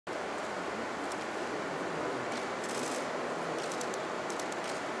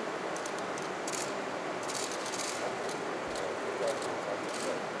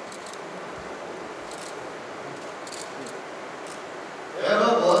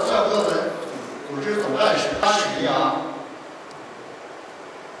织总干事施阳。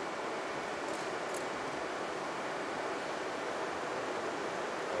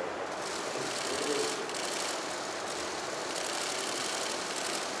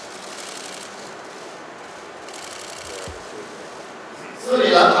斯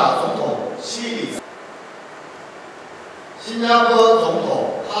里兰卡总统西里，新加坡总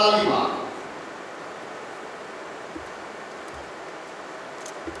统哈利马。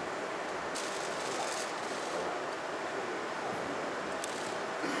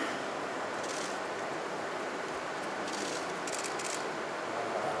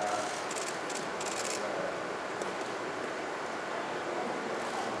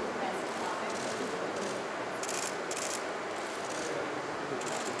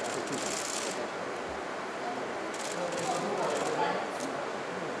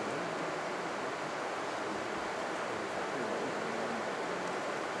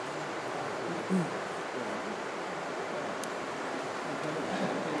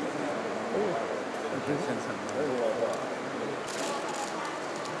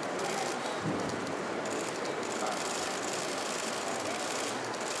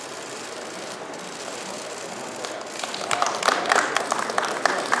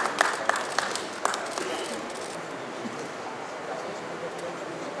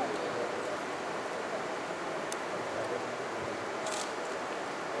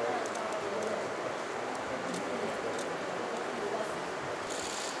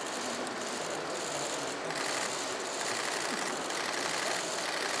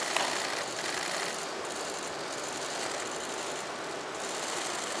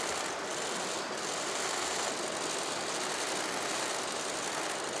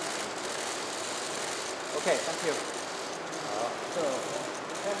 Okay, thank you. So,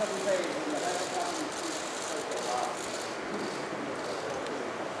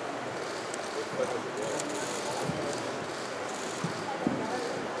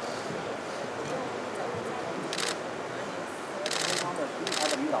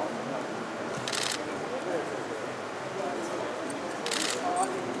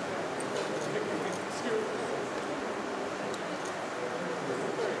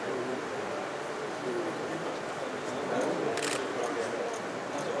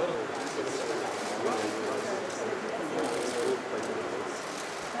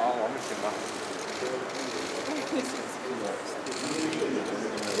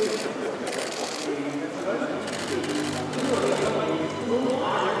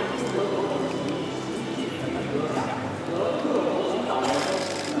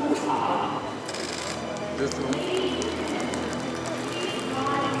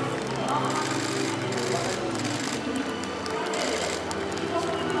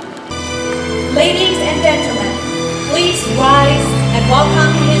 Ladies and gentlemen, please rise and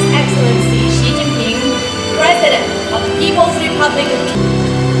welcome His Excellency Xi Jinping, President of the People's Republic of China.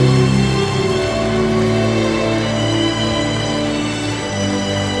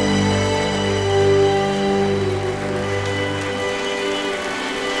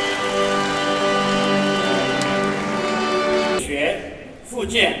 复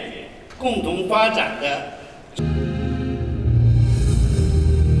建、共同发展的。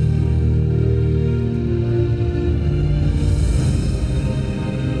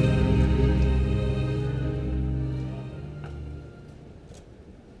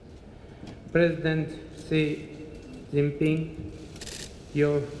 President Xi Jinping,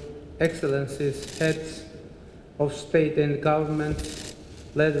 Your Excellencies, Heads of State and Government,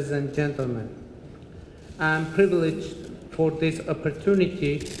 ladies and gentlemen, I am privileged for this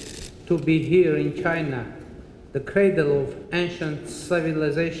opportunity to be here in China, the cradle of ancient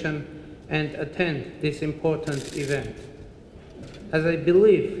civilization, and attend this important event. As I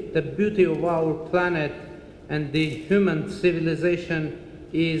believe the beauty of our planet and the human civilization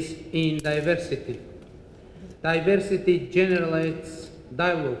is in diversity. Diversity generates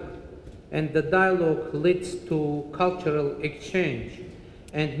dialogue, and the dialogue leads to cultural exchange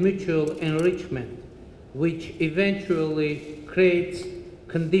and mutual enrichment, which eventually creates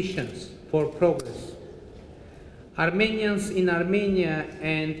conditions for progress. Armenians in Armenia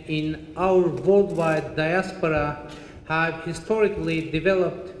and in our worldwide diaspora have historically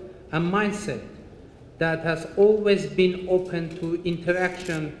developed a mindset that has always been open to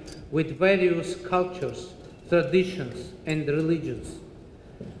interaction with various cultures, traditions, and religions.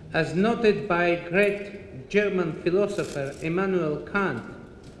 As noted by great German philosopher Emmanuel Kant,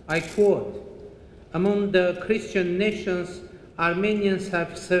 I quote, "Among the Christian nations, Armenians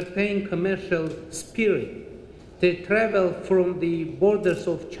have certain commercial spirit. They travel from the borders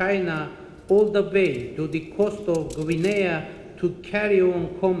of China all the way to the coast of Guinea to carry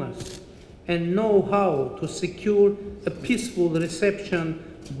on commerce. and know how to secure a peaceful reception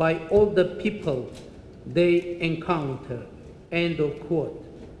by all the people they encounter." End of quote.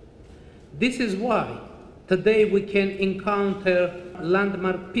 This is why today we can encounter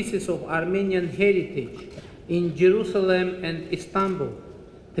landmark pieces of Armenian heritage in Jerusalem and Istanbul,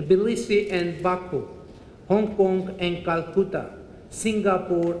 Tbilisi and Baku, Hong Kong and Calcutta,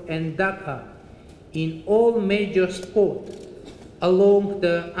 Singapore and Dhaka, in all major spots along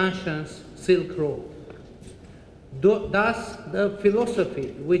the ancient Silk Road. Thus, the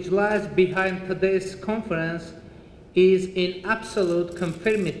philosophy which lies behind today's conference is in absolute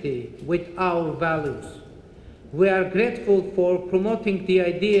conformity with our values. We are grateful for promoting the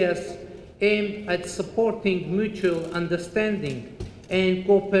ideas aimed at supporting mutual understanding and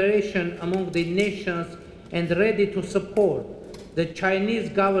cooperation among the nations, and ready to support the Chinese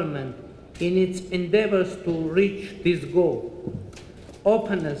government in its endeavors to reach this goal.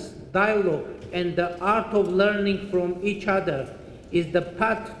 Openness, dialogue, and the art of learning from each other is the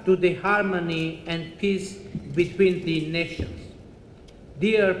path to the harmony and peace between the nations.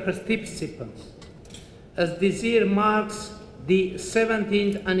 Dear participants, as this year marks the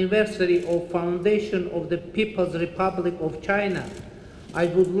 17th anniversary of foundation of the People's Republic of China, I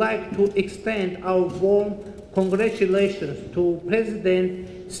would like to extend our warm congratulations to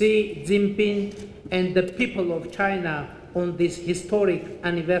President Xi Jinping and the people of China on this historic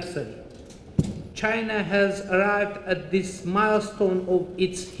anniversary. China has arrived at this milestone of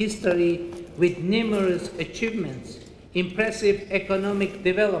its history with numerous achievements, impressive economic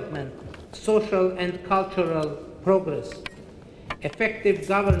development, social and cultural progress, effective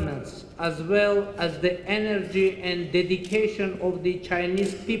governance, as well as the energy and dedication of the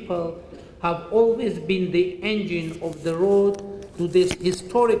Chinese people have always been the engine of the road to these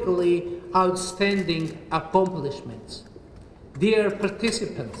historically outstanding accomplishments. Dear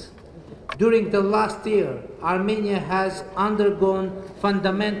participants, during the last year, Armenia has undergone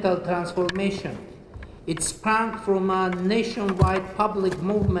fundamental transformation. It sprang from a nationwide public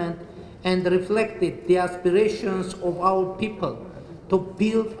movement and reflected the aspirations of our people to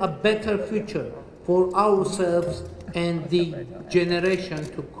build a better future for ourselves and the generation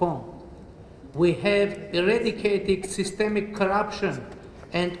to come. We have eradicated systemic corruption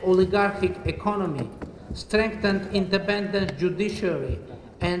and oligarchic economy, strengthened independent judiciary,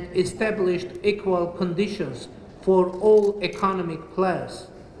 and established equal conditions for all economic players.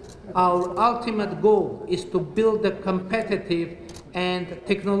 Our ultimate goal is to build a competitive and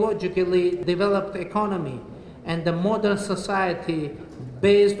technologically developed economy and a modern society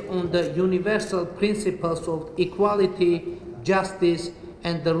based on the universal principles of equality, justice,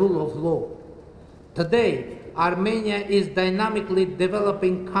 and the rule of law. Today, Armenia is a dynamically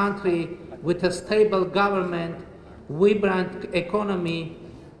developing country with a stable government, vibrant economy,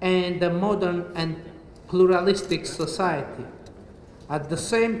 and a modern and pluralistic society. At the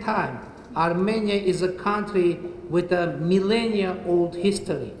same time, Armenia is a country with a millennia-old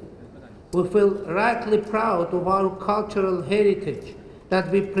history. We feel rightly proud of our cultural heritage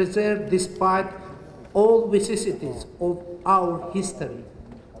that we preserve despite all vicissitudes of our history.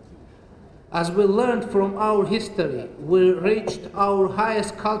 As we learned from our history, we reached our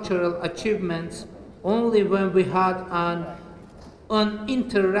highest cultural achievements only when we had an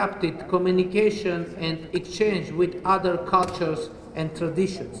uninterrupted communication and exchange with other cultures and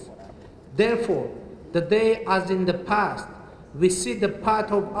traditions. Therefore, today, as in the past, we see the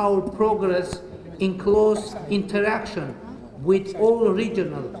path of our progress in close interaction with all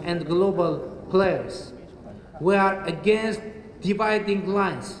regional and global players. We are against dividing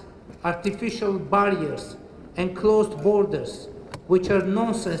lines, artificial barriers, and closed borders, which are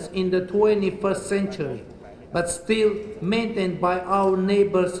nonsense in the 21st century, but still maintained by our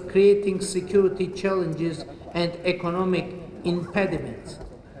neighbors, creating security challenges and economic impediments.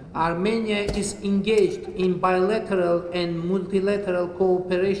 Armenia is engaged in bilateral and multilateral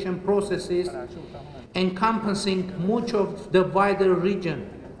cooperation processes encompassing much of the wider region,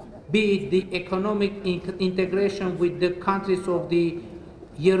 be it the economic integration with the countries of the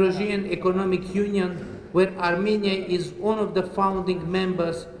Eurasian Economic Union, where Armenia is one of the founding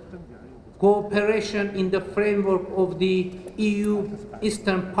members, cooperation in the framework of the EU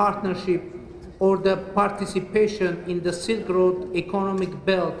Eastern Partnership, or the participation in the Silk Road Economic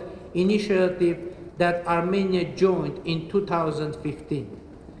Belt initiative that Armenia joined in 2015.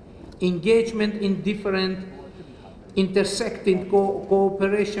 Engagement in different intersecting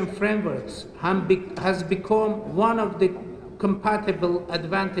cooperation frameworks has become one of the compatible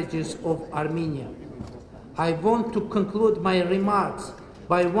advantages of Armenia. I want to conclude my remarks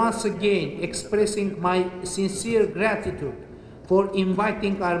by once again expressing my sincere gratitude for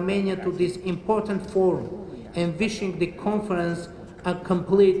inviting Armenia to this important forum and wishing the conference a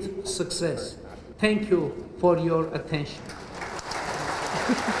complete success. Thank you for your attention.